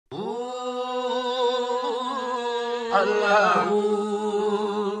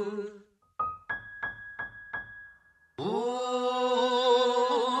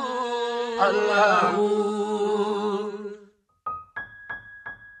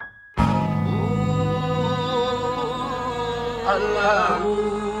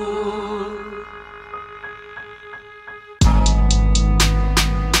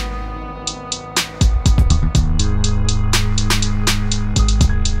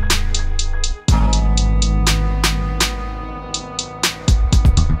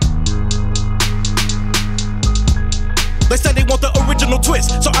They say they want the original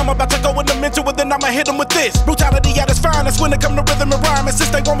twist, so I'm about to go in the mental and then I'ma hit them with this. Brutality at its finest when it come to rhythm and rhyme. And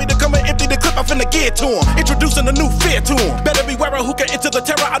since they want me to come and empty the clip, I'm finna get to them, introducing a new fear to them. Better beware of who can enter the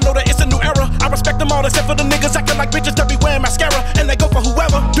terror. I know that it's a new era. I respect them all except for the niggas acting like bitches that be wearing mascara. And they go for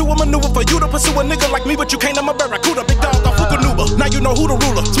whoever. Do a maneuver for you to pursue a nigga like me, but you can't. I'm a barracuda, big dog off Fukanuba. Now you know who the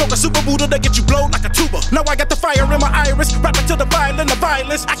ruler. Smoke a super Buddha, they get you blown like a tuba. Now I got the fire in my iris, rapping to the violin, the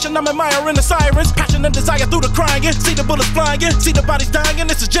violence. Action, I'm admiring the sirens. Passion and desire through the crying. See the bullets flying, see the bodies dying,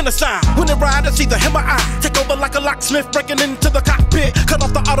 this is genocide. When it ride, it's either him or I. Take over like a locksmith, breaking into the cockpit. Cut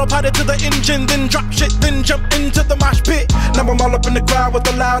off the autopilot to the engine, then drop shit, then jump into the mosh pit. Now I'm all up in the crowd with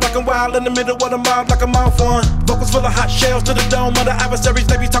the loud, I can wild in the middle of the mob like a mouth one. Vocals full of hot shells to the dome of the adversaries,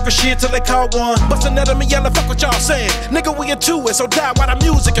 they be talking shit till they call one. Bustin' at me yelling, fuck what y'all saying. Nigga, we into it, so die while the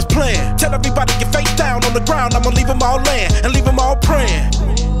music is playing. Tell everybody get face down on the ground, I'ma leave them all laying and leave them all praying.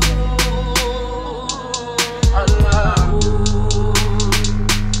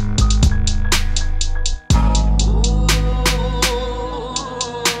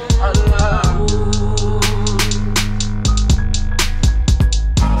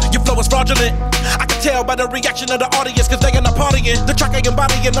 Fraudulent. I can tell by the reaction of the audience, cause they are not partying. The track I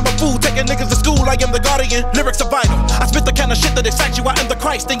embodying, I'm a fool, taking niggas to school, I am the guardian. Lyrics are vital, I spit the kind of shit that excites you. I am the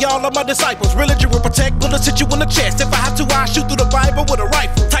Christ and y'all are my disciples. Religion will protect, bullets hit you in the chest. If I have to, I shoot through the Bible with a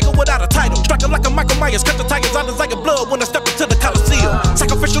rifle. Tiger without a title, striking like a Michael Myers. Cut the tigers out like a blood when I step into the Coliseum.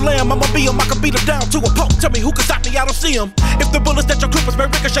 Sacrificial lamb, I'ma be him, I can beat him down to a pulp. Tell me who can stop me, I don't see him. If the bullets that your clippers may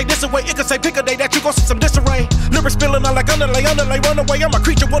ricochet this away, it can say pick a day that you gon' see some disarray. Lyrics spilling out like underlay, run away. I'm a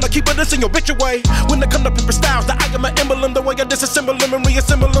creature, wanna keep it this in your bitch away. When they come up in styles, the I am an emblem. The way I disassemble them and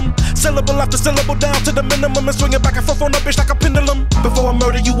reassemble them. Syllable after syllable down to the minimum. And swing it back and forth on a bitch like a pendulum. Before I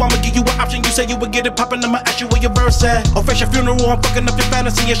murder you, I'ma give you an option. You say you would get it poppin', I'ma ask you where your verse at. Or face your funeral, I'm fucking up your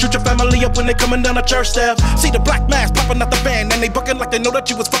fantasy. And shoot your family up when they coming down the church steps. See the black mask popping out the band. And they bucking like they know that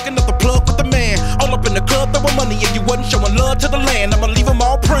you was fucking up the plug with the man. All up in the club, throwing money and you wasn't showing love to the land. I'ma leave them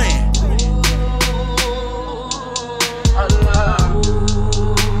all